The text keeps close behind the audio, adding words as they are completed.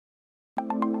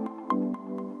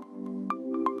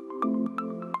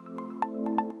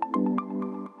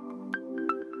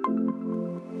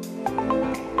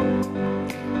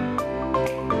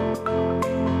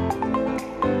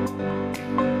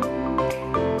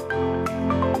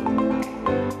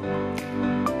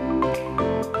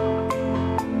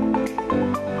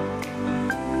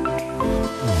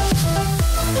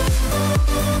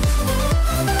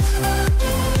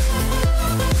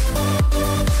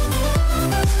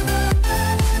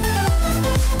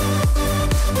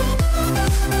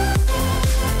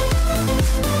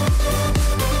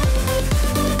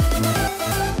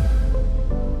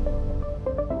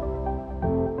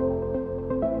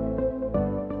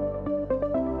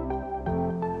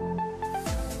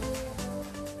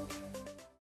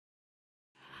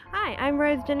I'm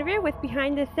Rose Genevieve with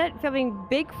Behind the Set filming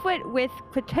Bigfoot with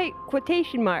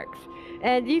quotation marks.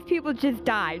 And these people just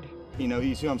died. You know,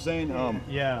 you see what I'm saying?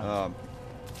 Yeah.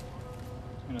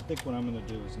 And I think what I'm going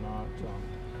to do is not,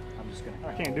 I'm just going to...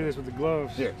 I can't do this with the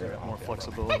gloves. Yeah. More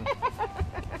flexibility.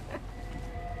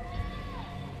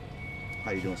 How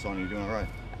you doing, Sonya? You doing all right?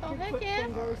 Oh, heck yeah.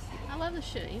 I love the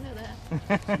show, you know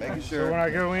that. Making sure. So when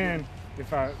I go in,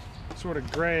 if I sort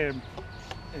of grab...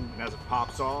 And as it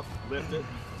pops off, lift it.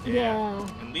 Yeah.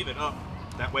 And leave it up.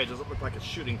 That way it doesn't look like it's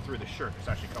shooting through the shirt. It's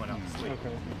actually coming out the sleeve.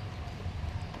 Okay.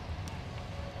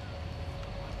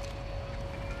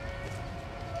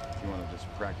 You want to just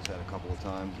practice that a couple of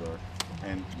times,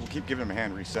 and we'll keep giving him a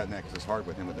hand resetting that because it's hard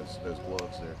with him with those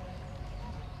gloves there.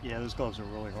 Yeah, those gloves are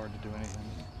really hard to do anything.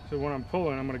 So when I'm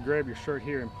pulling, I'm going to grab your shirt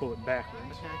here and pull it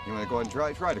backwards. You want to go ahead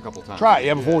and try it a couple of times? Try it,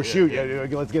 yeah, before we shoot. Yeah,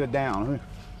 let's get it down.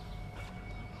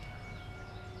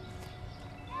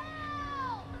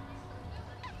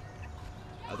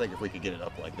 I think if we could get it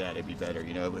up like that, it'd be better,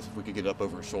 you know. If we could get it up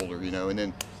over her shoulder, you know, and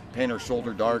then paint her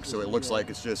shoulder dark so it looks like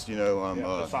it's just, you know,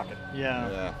 the socket.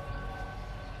 Yeah.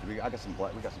 I got some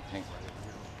black. We got some paint.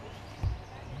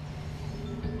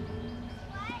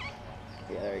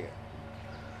 Yeah, there you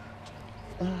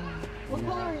go. What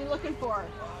color are you looking for?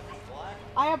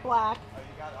 I have black. Oh, you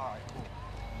got it? All right, cool.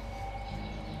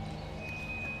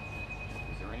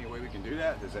 Is there any way we can do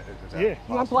that? Is that Yeah.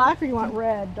 You want black or you want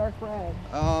red, dark red?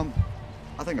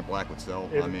 I think a black would sell.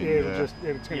 It's I mean, going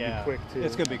to be quick too.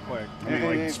 It's going to be quick. I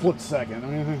mean, like split second.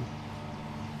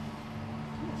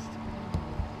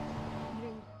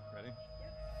 Ready?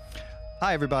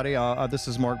 Hi everybody, this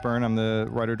is Mark Byrne. I'm the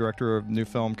writer-director of a new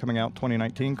film coming out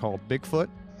 2019 called BigFoot!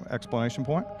 Exclamation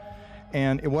point.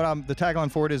 And the tagline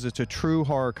for it is it's a true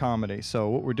horror comedy. So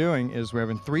what we're doing is we're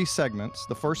having 3 segments.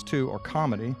 The first 2 are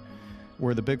comedy,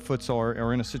 where the Bigfoots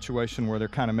are in a situation where they're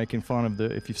kind of making fun of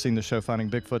if you've seen the show Finding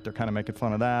Bigfoot, they're kind of making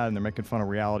fun of that, and they're making fun of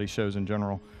reality shows in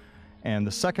general. And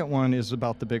the second one is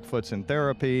about the Bigfoots in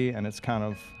therapy, and it's kind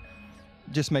of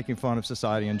just making fun of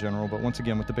society in general, but once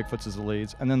again with the Bigfoots as the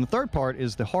leads. And then the third part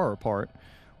is the horror part,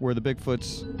 where the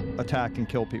Bigfoots attack and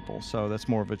kill people. So that's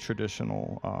more of a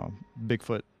traditional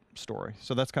Bigfoot story.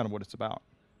 So that's kind of what it's about.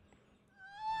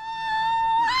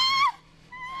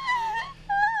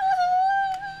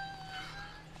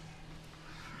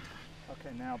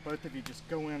 Okay, now both of you just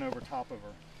go in over top of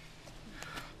her.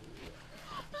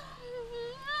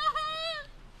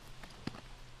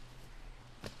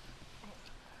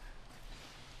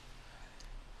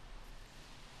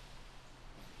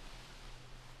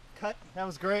 Cut. That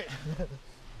was great.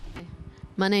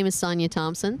 My name is Sonya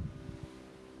Thompson.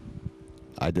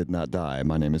 I did not die.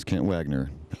 My name is Kent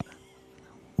Wagner.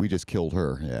 We just killed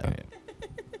her. Yeah.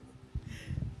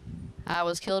 I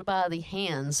was killed by the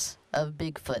hands of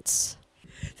Bigfoots.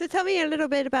 So tell me a little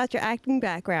bit about your acting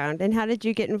background and how did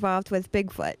you get involved with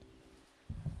Bigfoot?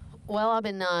 Well, I've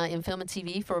been in film and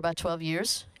TV for about 12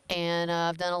 years, and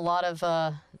I've done a lot of,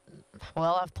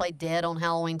 I've played dead on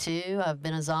Halloween 2. I've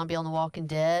been a zombie on The Walking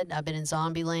Dead. I've been in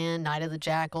Zombieland, Night of the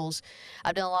Jackals.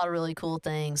 I've done a lot of really cool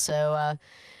things, so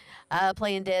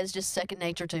playing dead is just second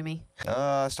nature to me.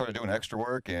 I started doing extra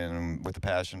work, and with a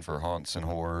passion for haunts and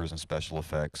horrors and special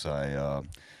effects, I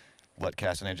let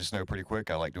casting agents know pretty quick.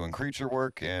 I like doing creature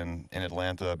work, and in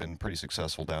Atlanta, I've been pretty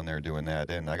successful down there doing that.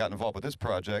 And I got involved with this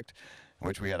project,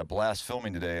 which we had a blast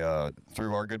filming today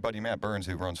through our good buddy Matt Burns,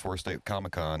 who runs Forest State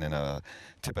Comic-Con. And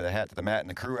tip of the hat to the Matt and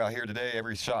the crew out here today.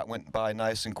 Every shot went by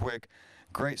nice and quick.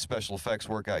 Great special effects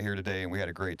work out here today, and we had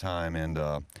a great time. And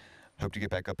hope to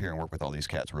get back up here and work with all these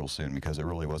cats real soon, because it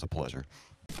really was a pleasure.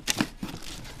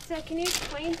 So can you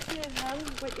explain to them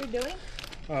what you're doing?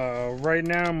 Right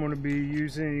now I'm going to be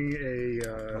using a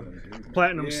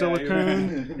platinum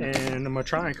silicone, and I'm going to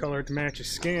try and color it to match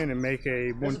his skin and make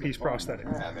a one-piece prosthetic.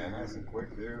 Yeah, man, nice and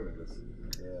quick too.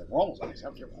 We're almost nice.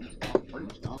 I'd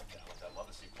love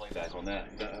to see playback on that.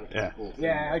 Yeah. Cool.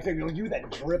 Yeah, I could do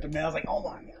that drip, and I was like, oh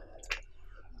my god.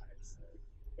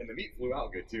 And the meat flew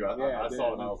out good too. I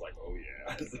saw it and I was like, oh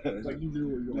yeah. Like you knew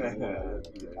what you were doing.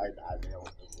 I nailed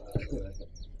it.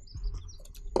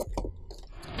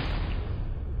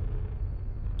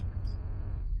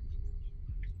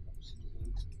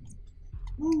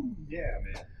 Yeah,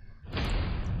 man.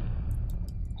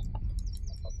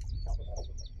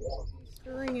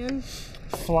 Stirring in.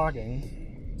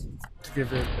 Flogging to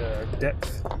give it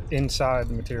depth inside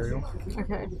the material.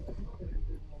 Okay.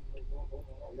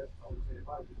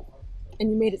 And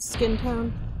you made it skin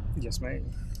tone? Yes, mate.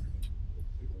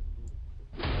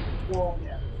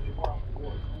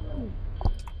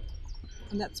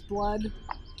 And that's blood,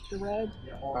 the red?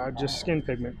 Just skin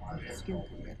pigment. Skin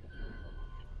pigment.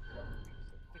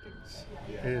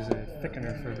 It is a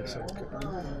thickener for the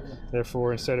silicone.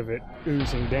 Therefore, instead of it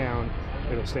oozing down,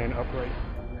 it'll stand upright.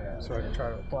 So I can try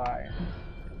to apply.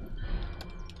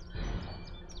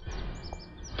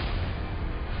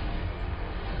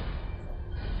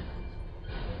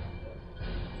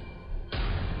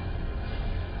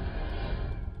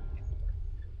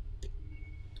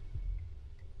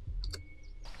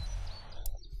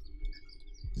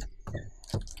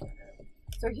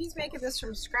 So he's making this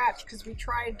from scratch because we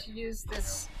tried to use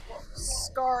this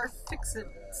scar fix-it,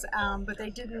 but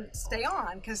they didn't stay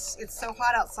on because it's so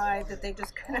hot outside that they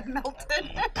just kind of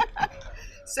melted.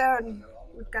 So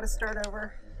we've got to start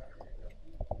over.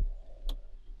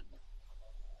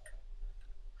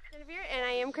 And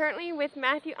I am currently with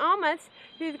Mathew Amos,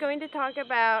 who's going to talk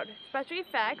about special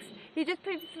effects. He just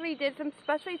previously did some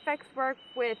special effects work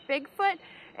with BigFoot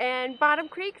and Bottom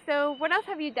Creek. So what else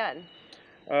have you done?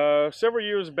 Several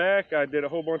years back, I did a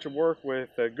whole bunch of work with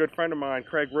a good friend of mine,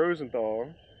 Craig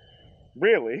Rosenthal.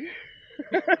 Really?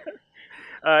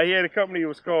 He had a company that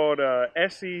was called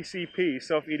SECP,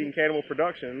 Self-Eating Cannibal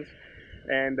Productions.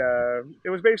 And it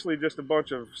was basically just a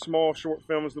bunch of small short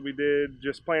films that we did,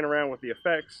 just playing around with the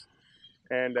effects.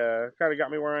 And kind of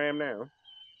got me where I am now.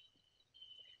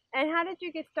 And how did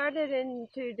you get started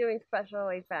into doing special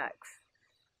effects?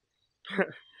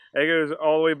 It goes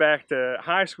all the way back to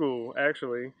high school,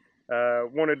 actually.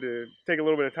 Wanted to take a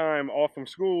little bit of time off from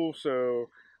school, so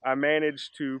I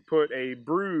managed to put a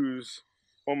bruise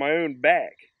on my own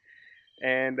back.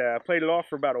 And played it off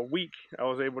for about a week. I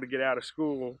was able to get out of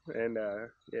school. And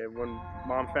yeah, when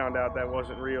Mom found out that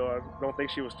wasn't real, I don't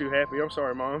think she was too happy. I'm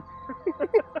sorry, Mom.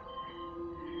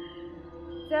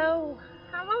 So,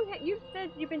 how long you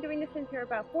said you've been doing this since you're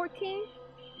about 14?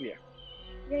 Yeah.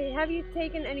 Okay, have you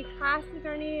taken any classes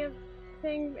or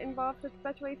anything involved with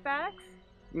special effects?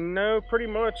 No, pretty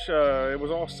much. It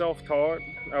was all self-taught.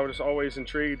 I was always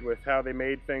intrigued with how they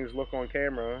made things look on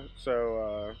camera.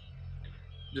 So,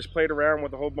 just played around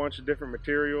with a whole bunch of different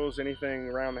materials, anything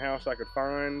around the house I could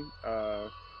find.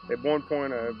 At one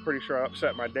point, I'm pretty sure I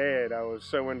upset my dad. I was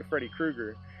so into Freddy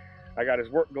Krueger. I got his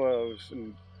work gloves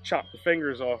and chopped the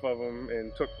fingers off of them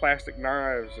and took plastic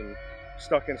knives and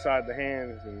stuck inside the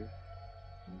hands and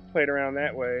played around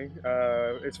that way.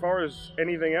 As far as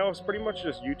anything else, pretty much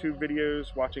just YouTube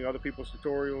videos, watching other people's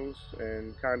tutorials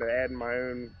and kind of adding my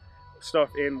own stuff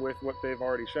in with what they've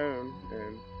already shown,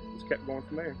 and just kept going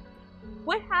from there.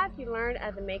 What have you learned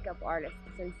as a makeup artist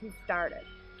since you started?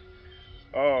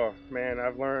 Oh man,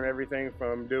 I've learned everything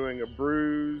from doing a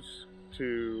bruise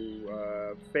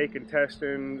to fake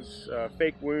intestines,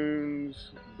 fake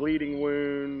wounds, bleeding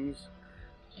wounds,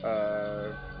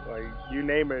 like you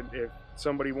name it. If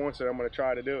somebody wants it, I'm going to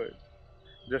try to do it.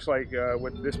 Just like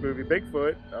with this movie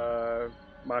Bigfoot,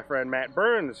 my friend Matt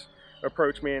Burns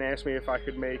approached me and asked me if I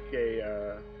could make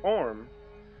a arm.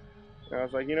 And I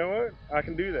was like, you know what, I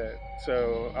can do that.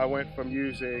 So I went from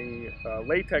using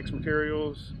latex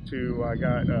materials to I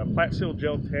got Platsil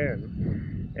Gel 10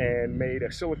 and made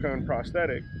a silicone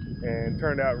prosthetic, and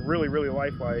turned out really, really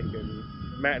lifelike.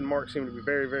 And Matt and Mark seem to be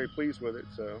very, very pleased with it.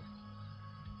 So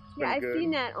yeah, I've good.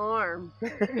 seen that arm.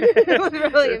 It was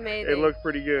really amazing. It looked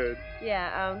pretty good.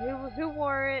 Yeah. Who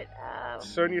wore it?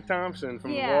 Sonya Thompson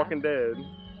from yeah. The Walking Dead.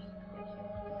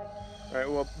 All right,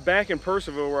 well, back in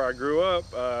Percival where I grew up,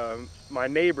 my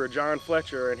neighbor John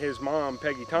Fletcher and his mom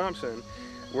Peggy Thompson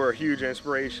were a huge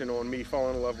inspiration on me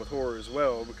falling in love with horror as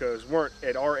well, because we weren't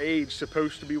at our age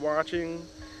supposed to be watching,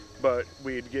 but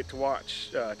we'd get to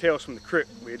watch Tales from the Crypt.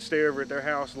 We'd stay over at their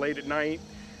house late at night.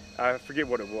 I forget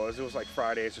what it was like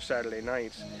Fridays or Saturday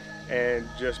nights, and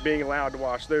just being allowed to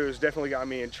watch those definitely got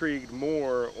me intrigued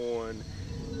more on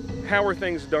how are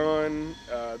things done.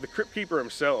 The Crypt Keeper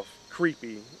himself,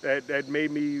 creepy. That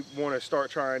made me want to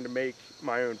start trying to make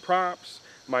my own props,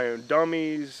 my own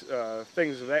dummies,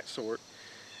 things of that sort.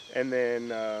 And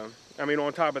then, I mean,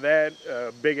 on top of that,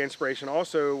 big inspiration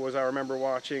also was I remember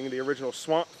watching the original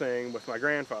Swamp Thing with my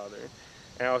grandfather.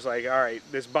 And I was like, all right,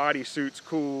 this bodysuit's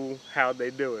cool, how'd they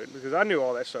do it? Because I knew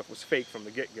all that stuff was fake from the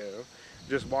get-go,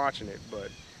 just watching it. But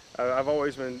I've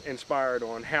always been inspired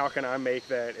on how can I make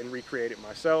that and recreate it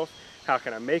myself? How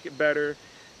can I make it better?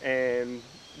 And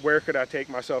where could I take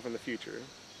myself in the future?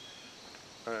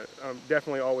 I'm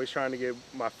definitely always trying to get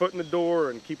my foot in the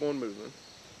door and keep on moving.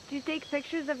 Do you take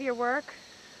pictures of your work?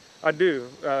 I do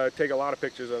take a lot of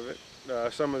pictures of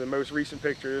it. Some of the most recent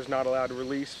pictures not allowed to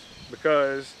release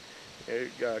because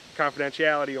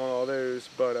confidentiality on all those.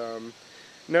 But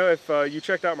no, if you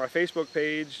checked out my Facebook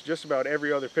page, just about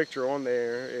every other picture on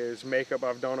there is makeup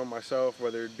I've done on myself,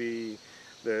 whether it be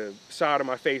the side of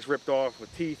my face ripped off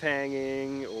with teeth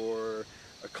hanging, or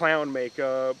a clown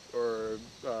makeup or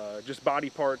just body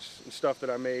parts and stuff that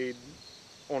I made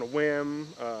on a whim.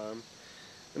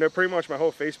 Pretty much my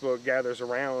whole Facebook gathers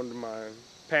around my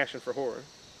passion for horror.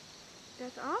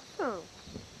 That's awesome.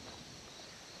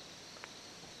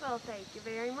 Well, thank you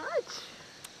very much.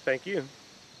 Thank you.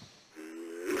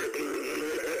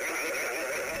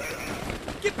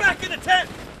 Get back in the tent!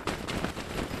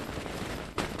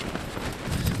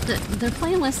 They're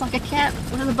playing with us like a cat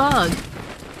with a bug.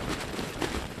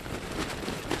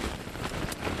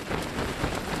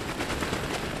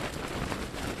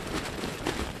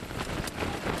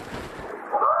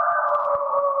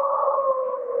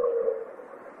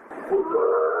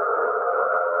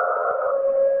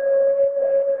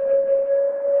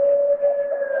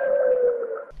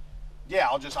 Yeah,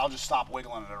 I'll just stop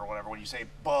wiggling it or whatever. When you say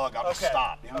bug, I'll just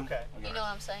stop. You know? Okay. You know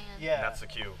what I'm saying? Yeah. That's the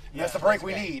cue. Yeah, that's the break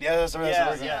we need. Yeah, that's the break.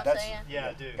 Yeah,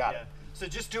 Yeah, dude. Got it. So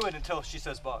just do it until she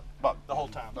says bug. Bug. The whole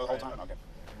time. The whole time? Okay.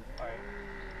 All right.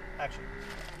 Action.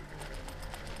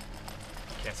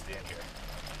 Can't stand here.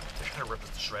 They're gonna rip us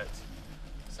to shreds.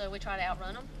 So we try to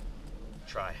outrun them?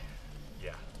 Try.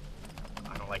 Yeah.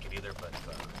 I don't like it either, but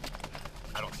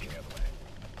I don't see any other way.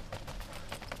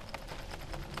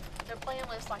 They're playing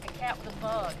with us like a cat with a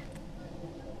bug.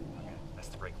 Okay, that's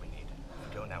the break we need. If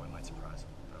we go now, we might surprise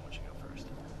them. But I want you to go first.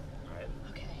 All right?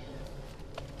 Okay.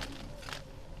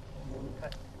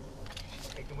 Okay.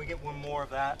 Hey, can we get one more of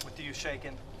that with you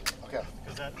shaking? Okay.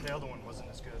 Because the other one wasn't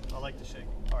as good. I like the shake.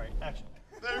 All right, action.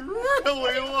 They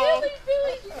really love.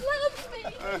 Really loves me.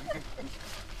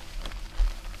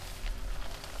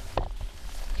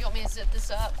 You want me to zip this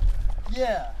up?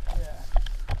 Yeah.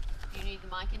 You need the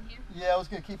mic in here? Yeah, I was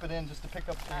gonna keep it in just to pick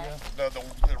up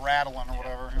The rattling or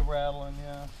whatever. the rattling.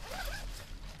 Yeah.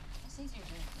 It's easier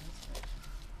doing it this way.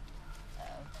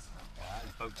 Oh, You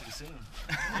spoke too soon.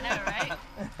 I know, right?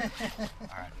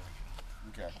 All right.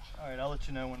 Okay. All right, I'll let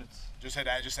you know when it's. Just say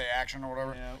that. Just say action or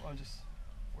whatever. Yeah. I'll just.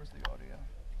 Where's the audio?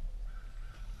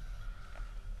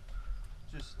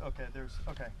 Just okay. There's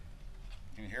okay.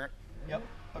 Can you hear it? Yep.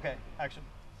 Okay. Action.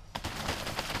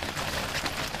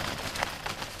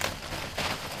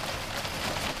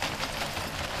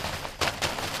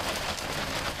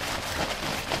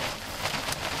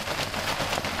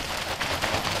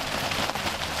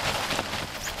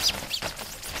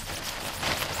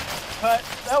 Cut.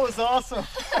 That was awesome.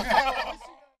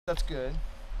 That's good.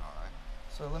 All right.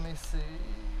 So let me see.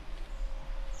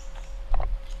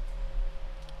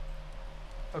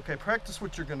 Okay, practice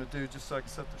what you're gonna do just so I can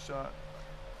set the shot.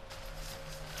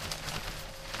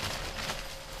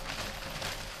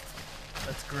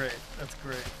 That's great. That's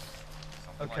great.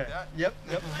 Something Okay. like that. Yep.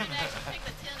 Can I actually pick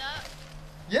the tent up?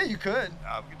 Yeah, you could.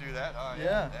 We can do that.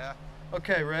 Yeah. Yeah.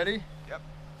 Okay, ready? Yep.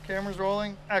 Camera's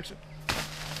rolling. Action.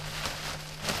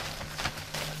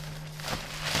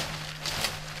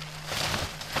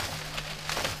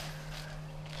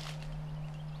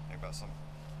 Think about some.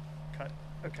 Cut.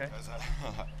 Okay. Cause,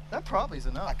 That probably is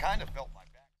enough. I kind of felt like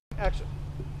that. Action.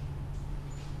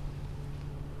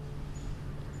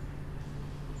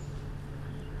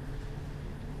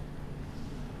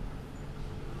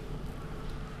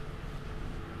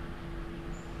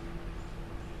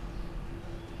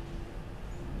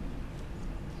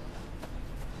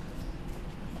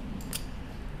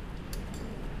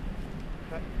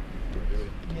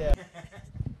 Yeah.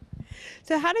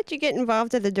 So how did you get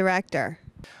involved as a director?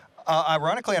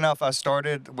 Ironically enough, I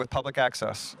started with public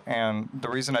access, and the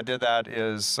reason I did that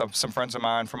is some friends of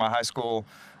mine from my high school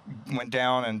went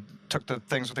down and took the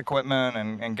things with equipment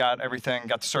and got everything,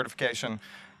 got the certification,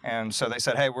 and so they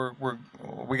said, hey,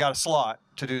 we got a slot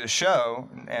to do the show,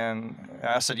 and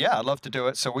I said, yeah, I'd love to do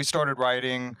it. So we started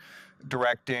writing,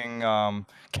 directing,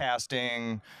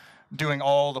 casting, doing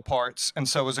all the parts, and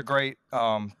so it was a great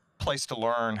place to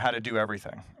learn how to do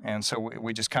everything. And so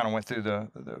we just kind of went through the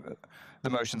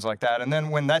motions like that. And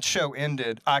then when that show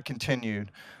ended, I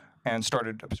continued and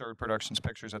started Absurd Productions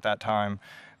Pictures at that time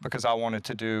because I wanted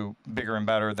to do bigger and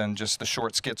better than just the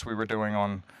short skits we were doing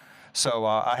on. So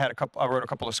I wrote a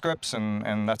couple of scripts,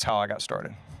 and that's how I got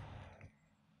started.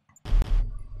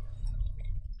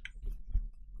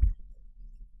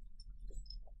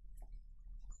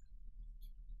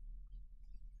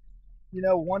 You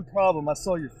know, one problem, I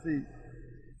saw your feet.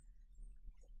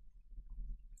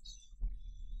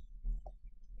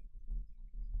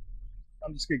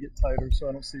 I'm just gonna get tighter so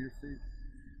I don't see your feet.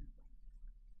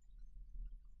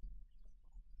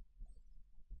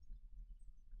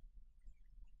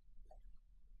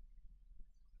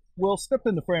 Well, step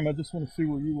in the frame. I just want to see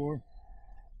where you are.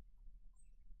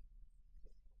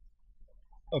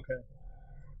 Okay.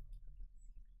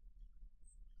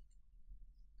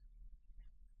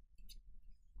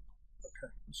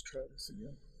 Let's try this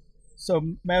again.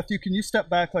 So Matthew, can you step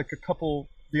back like a couple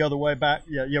the other way back?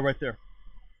 Yeah, right there.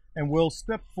 And we'll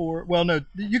step forward. Well, no,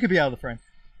 you could be out of the frame.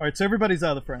 All right, so everybody's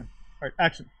out of the frame. All right,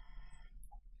 action.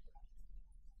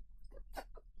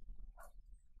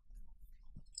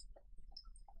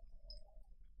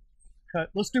 Cut.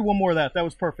 Let's do one more of that. That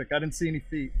was perfect. I didn't see any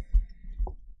feet.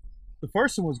 The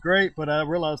first one was great, but I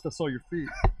realized I saw your feet.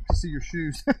 I see your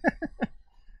shoes.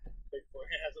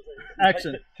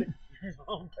 Action.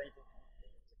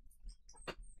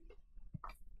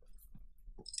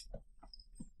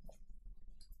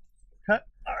 Cut.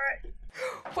 All right.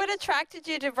 What attracted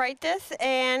you to write this,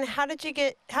 and how did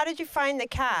you find the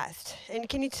cast? And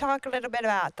can you talk a little bit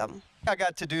about them? I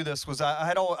got to do this was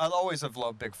I always have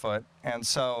loved Bigfoot, and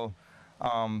so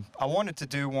I wanted to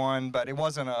do one, but it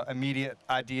wasn't an immediate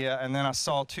idea. And then I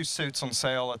saw 2 suits on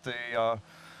sale at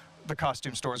the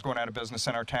costume stores going out of business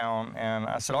in our town, and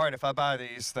I said, all right, if I buy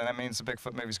these, then that means the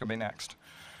Bigfoot movie's going to be next.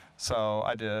 So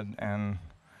I did, and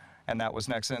that was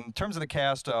next. In terms of the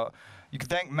cast, you can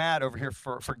thank Matt over here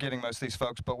for getting most of these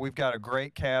folks, but we've got a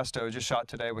great cast. I just shot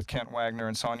today with Kent Wagner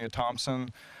and Sonya Thompson.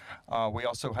 We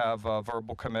also have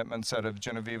verbal commitments out of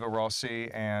Genevieve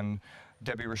Rossi and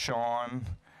Debbie Rashawn.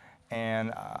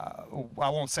 And I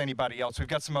won't say anybody else. We've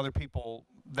got some other people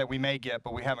that we may get,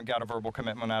 but we haven't got a verbal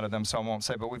commitment out of them, so I won't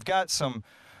say. But we've got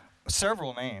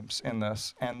several names in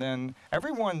this. And then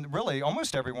everyone, really,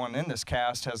 almost everyone in this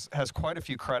cast has quite a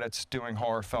few credits doing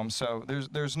horror films. So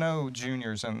there's no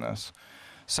juniors in this.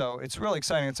 So it's really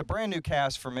exciting. It's a brand new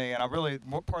cast for me, and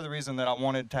part of the reason that I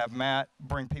wanted to have Matt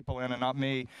bring people in and not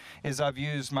me is I've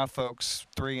used my folks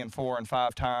 3 and 4 and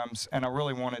 5 times, and I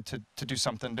really wanted to do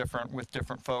something different with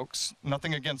different folks.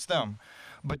 Nothing against them,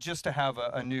 but just to have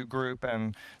a new group,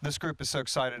 and this group is so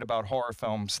excited about horror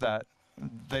films that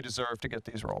they deserve to get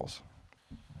these roles.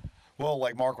 Well,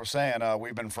 like Mark was saying,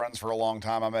 we've been friends for a long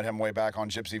time. I met him way back on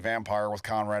Gypsy Vampire with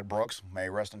Conrad Brooks. May he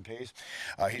rest in peace.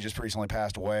 He just recently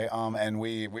passed away, and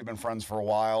we've been friends for a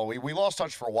while. We lost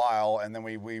touch for a while, and then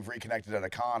we've reconnected at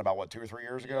a con about, 2 or 3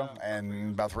 years ago? Yeah.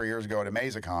 And about 3 years ago at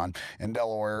AmaZCon in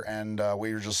Delaware, and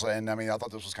we were just saying, I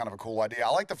thought this was kind of a cool idea. I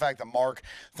like the fact that Mark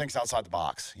thinks outside the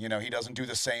box. You know, he doesn't do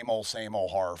the same old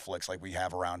horror flicks like we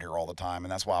have around here all the time,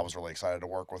 and that's why I was really excited to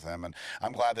work with him. And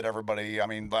I'm glad that everybody,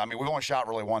 we've only shot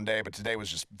really one day, but today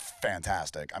was just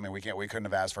fantastic. We couldn't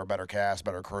have asked for a better cast,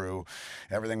 better crew.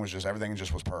 Everything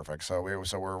just was perfect. So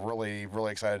we're really,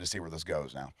 really excited to see where this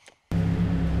goes now.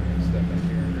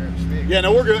 Yeah,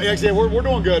 no, we're good. Actually, we're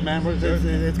doing good, man.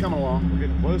 It's coming along. We're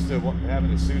getting close to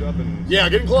having to suit up and. Yeah,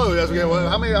 getting close. That's okay. Well,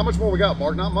 how much more we got,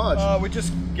 Mark? Not much. We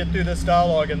just get through this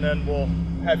dialogue, and then we'll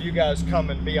have you guys come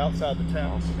and be outside the tent.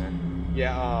 Awesome, man.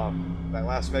 Yeah. That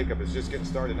last makeup is just getting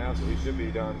started now, so we should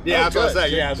be done. Yeah, that's what I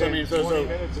said. Yeah, so 20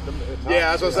 minutes at the top.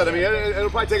 Yeah, that's what I said. It'll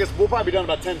probably take us. We'll probably be done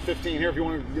about 10-15 here. If you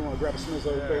want to grab a snooze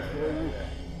over.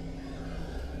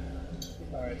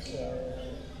 All right, so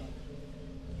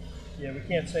yeah, we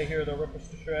can't stay here. They'll rip us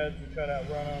to shreds. We try to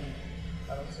outrun them.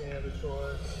 I don't see any other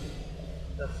choice.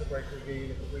 That's the break we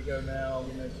need. If we go now,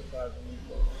 we may surprise them.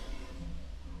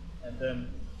 And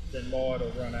then Maud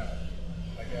will run out.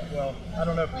 Well, I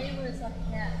don't know.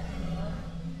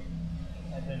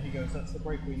 And then he goes, that's the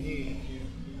break we need.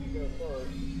 You go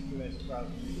first. You may surprise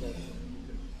me first. You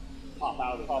can pop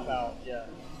out, yeah.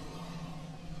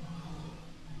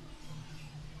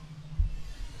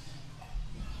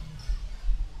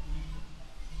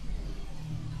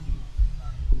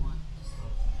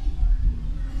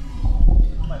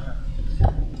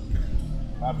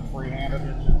 I'm free-handed.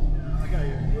 I got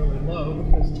you really low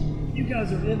because you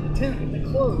guys are in the tent with the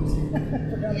clothes.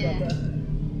 Forgot about that.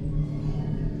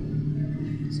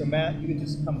 So Matt, you can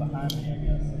just come behind me, I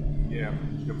guess. Yeah,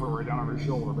 just go put it right down over your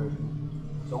shoulder, basically.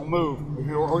 Don't move.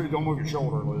 Or don't move your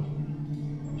shoulder, Liz.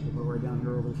 Just put it right down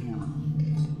here over the camera.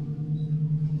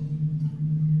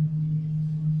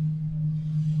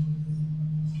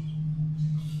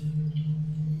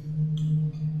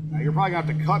 Now you're probably gonna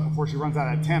have to cut before she runs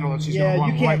out of that tent, or she's gonna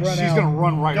run right. She's gonna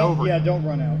run right over. Yeah, don't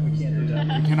run out. We can't do that.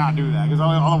 You cannot do that because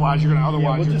otherwise you're gonna.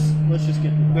 Otherwise, let's just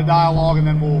get the dialogue, and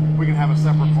then we can have a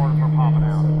separate part of her popping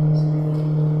out.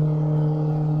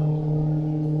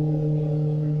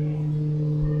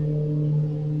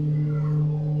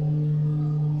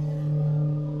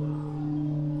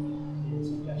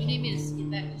 You need me to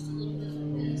skip back just a little bit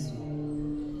like this?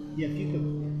 Yeah, if you could.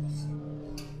 So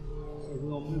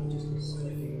we'll move just a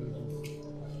slightly.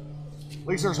 At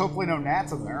least there's hopefully no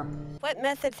gnats in there. What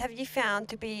methods have you found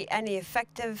to be any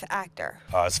effective actor?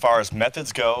 As far as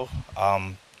methods go,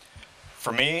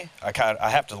 for me, I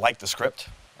have to like the script.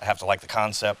 I have to like the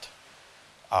concept.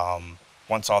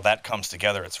 Once all that comes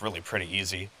together, it's really pretty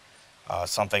easy.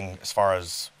 something as far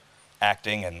as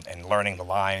acting and learning the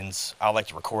lines. I like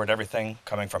to record everything,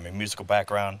 coming from a musical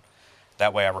background.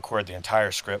 That way I record the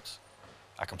entire script.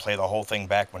 I can play the whole thing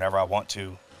back whenever I want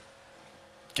to,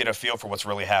 get a feel for what's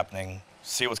really happening,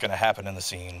 see what's going to happen in the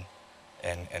scene,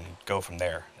 and go from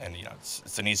there. And you know,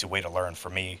 it's an easy way to learn for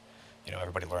me. You know,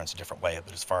 everybody learns a different way,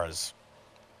 but as far as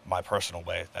my personal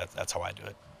way, that's how I do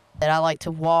it. That I like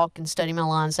to walk and study my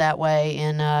lines that way,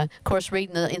 and of course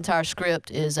reading the entire script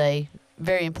is a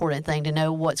very important thing to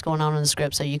know what's going on in the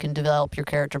script so you can develop your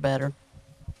character better.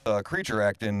 Creature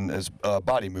acting is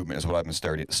body movement is what I've been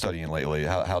studying lately.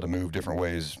 How to move different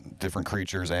ways, different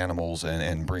creatures, animals,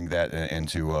 and bring that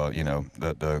into you know,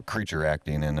 the creature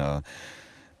acting, and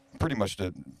pretty much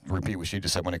to repeat what she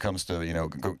just said when it comes to, you know,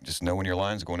 just knowing your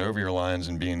lines, going over your lines,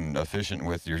 and being efficient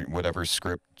with your whatever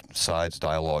script, sides,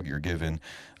 dialogue you're given.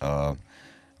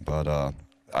 But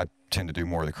I tend to do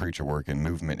more of the creature work, and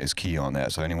movement is key on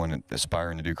that. So anyone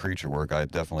aspiring to do creature work, I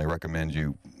definitely recommend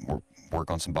you work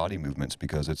on some body movements,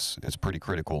 because it's pretty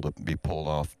critical to be pulled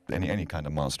off any kind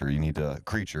of monster. You need a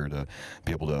creature to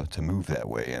be able to move that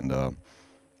way, and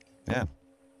yeah.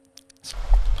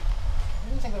 I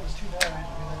didn't think that was too bad. I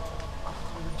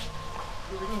mean,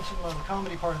 we were doing some of the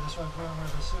comedy part of this one, wearing one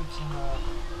of the suits, and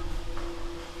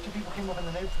two people came up in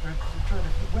the neighborhood trying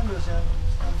to put windows in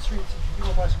on the streets, and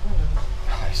people buy some windows.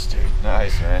 Nice, dude.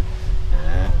 Nice, man.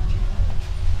 Yeah.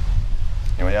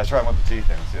 Anyway, yeah, I tried one with the teeth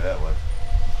in. See how that was.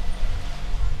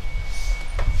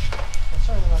 It's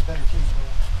certainly not better teeth.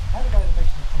 I had a guy that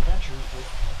makes some adventures, but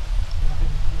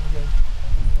didn't get.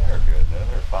 They're good, though.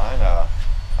 They're fine. I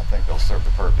think they'll serve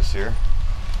the purpose here.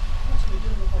 They do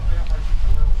look like vampire teeth a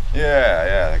little.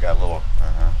 Yeah, they got a little. If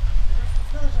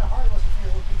there isn't a hard was to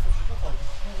figure what people should look like. It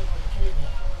doesn't look like a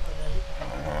caveman. It doesn't look like he can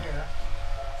come over here.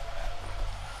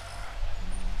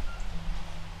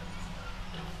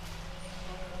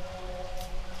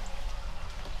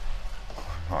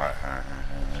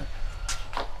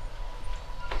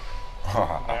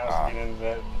 Now it's getting into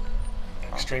that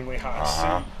extremely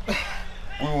hot suit.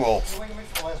 We will.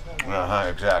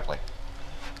 Exactly.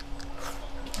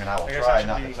 And I will try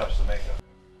not to touch the makeup.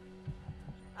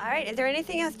 All right, is there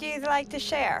anything else you'd like to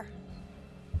share?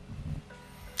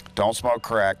 Don't smoke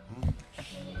crack.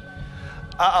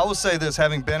 I will say this,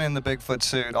 having been in the Bigfoot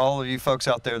suit, all of you folks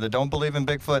out there that don't believe in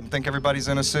Bigfoot and think everybody's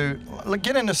in a suit,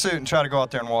 get in a suit and try to go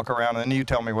out there and walk around, and then you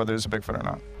tell me whether it's a Bigfoot or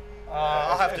not.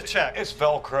 I'll have to check. It's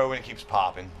Velcro and it keeps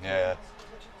popping. Yeah.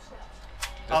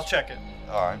 I'll check it.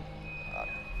 All right.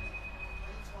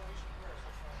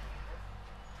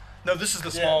 No, this is the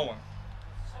small one.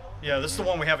 Yeah, this is the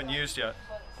one we haven't used yet.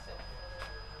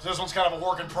 So this one's kind of a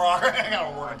work in progress.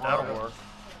 That'll work. Yeah,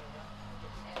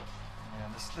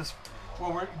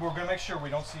 well, we're gonna make sure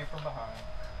we don't see it from behind.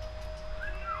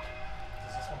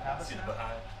 Does this one have a See the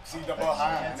behind. See the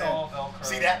behind. It's all Velcro.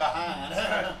 See that behind.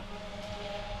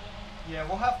 Yeah,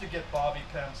 we'll have to get bobby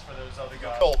pins for those other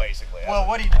guys. Kill, basically. Well,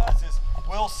 what he does is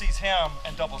Will sees him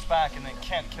and doubles back, and then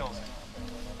Kent kills him.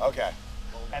 Okay.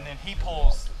 And then he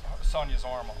pulls Sonya's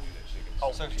arm off.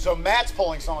 Oh, so Matt's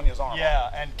pulling Sonya's arm. Yeah,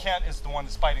 and Kent is the one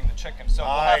that's biting the chicken. So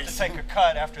we'll have to take a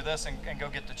cut after this and go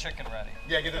get the chicken ready.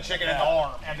 Yeah, get the chicken and the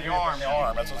arm. And the arm. The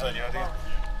arm. That's what's idea.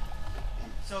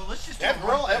 So let's just have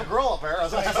a grill up there. I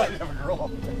was like, have a grill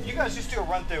up. You guys just do a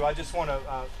run through. I just want to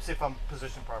see if I'm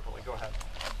positioned properly. Go ahead.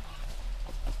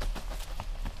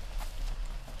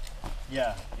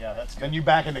 Yeah, that's good. Then you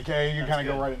back into K. You kind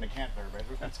of go right into Kent there,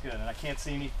 basically. That's good, and I can't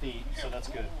see any feet, so that's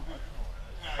good.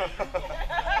 We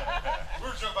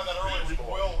were talking about that earlier with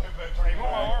Will. You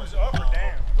want my arms up or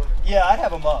down? Yeah, I'd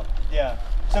have them up. Yeah.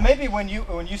 So maybe when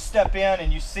you step in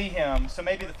and you see him, so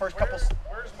maybe the first couple.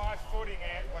 Where's my footing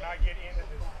at when I get into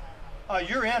this?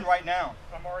 You're in right now.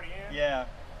 I'm already in? Yeah.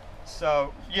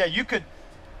 So yeah, you could.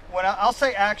 When I'll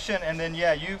say action, and then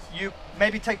yeah, you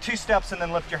maybe take 2 steps and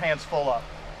then lift your hands full up.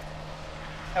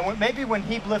 And maybe when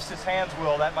he lifts his hands,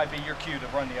 Will, that might be your cue to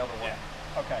run the other way.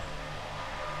 Yeah. Okay.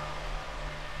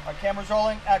 All right, camera's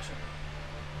rolling. Action.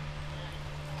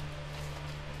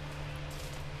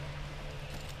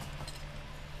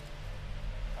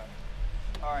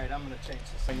 All right, I'm going to change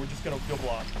this thing. We're just going to go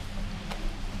block.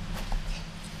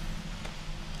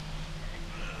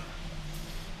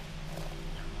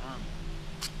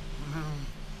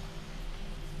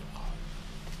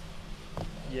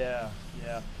 Yeah.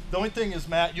 The only thing is,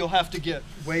 Matt, you'll have to get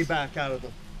way back out of the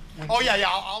window. Oh, yeah.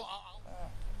 I'll.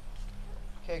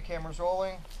 Okay, camera's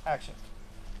rolling. Action.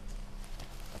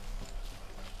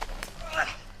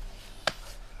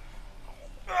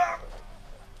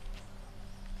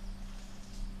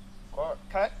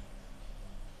 Cut.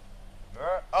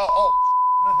 Oh.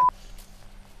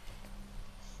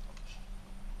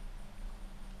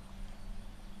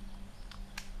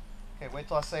 wait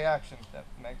till I say action.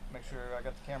 Make sure I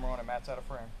got the camera on and Matt's out of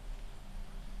frame.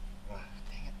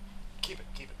 Dang it. Keep it.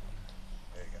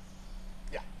 There you go.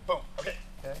 Yeah, boom, okay.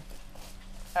 Okay.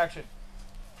 Action.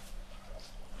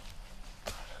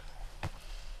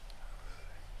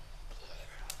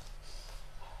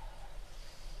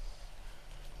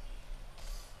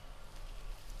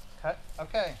 Cut.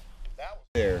 Okay. That was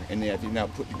there, and if you now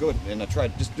go ahead, and I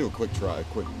tried, just do a quick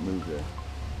move there.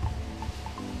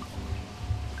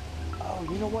 Oh,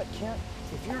 you know what, Kent?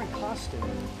 If you're in costume,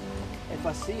 if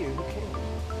I see you, who cares?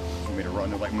 You want me to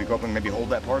run, like when we go up and maybe hold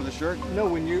that part of the shirt? No,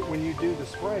 when you do the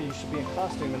spray, you should be in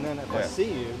costume, and then if I see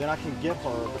you, then I can get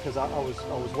her, because I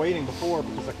was waiting before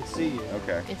because I could see you.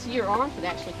 Okay. And so your arms would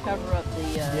actually cover up the...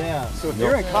 yeah, so if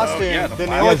you're in costume, then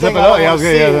the I only thing zip it I up. Yeah, want to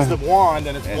okay, see yeah, is the wand,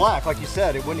 and it's black, like you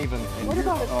said, it wouldn't even... What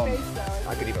about his face, though?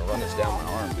 I could even run this down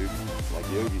my arm, dude, like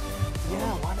Yogi.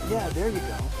 Yeah, there you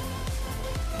go.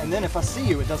 And then if I see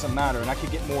you, it doesn't matter, and I could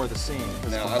get more of the scene.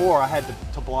 Because Now, before, I had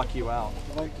to block you out.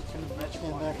 Like to turn the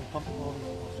matchman back and pump it over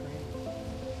the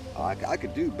screen. I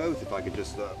could do both if I could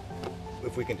just,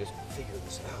 if we can just figure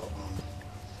this out.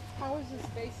 How is his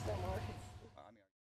face, though, Mark?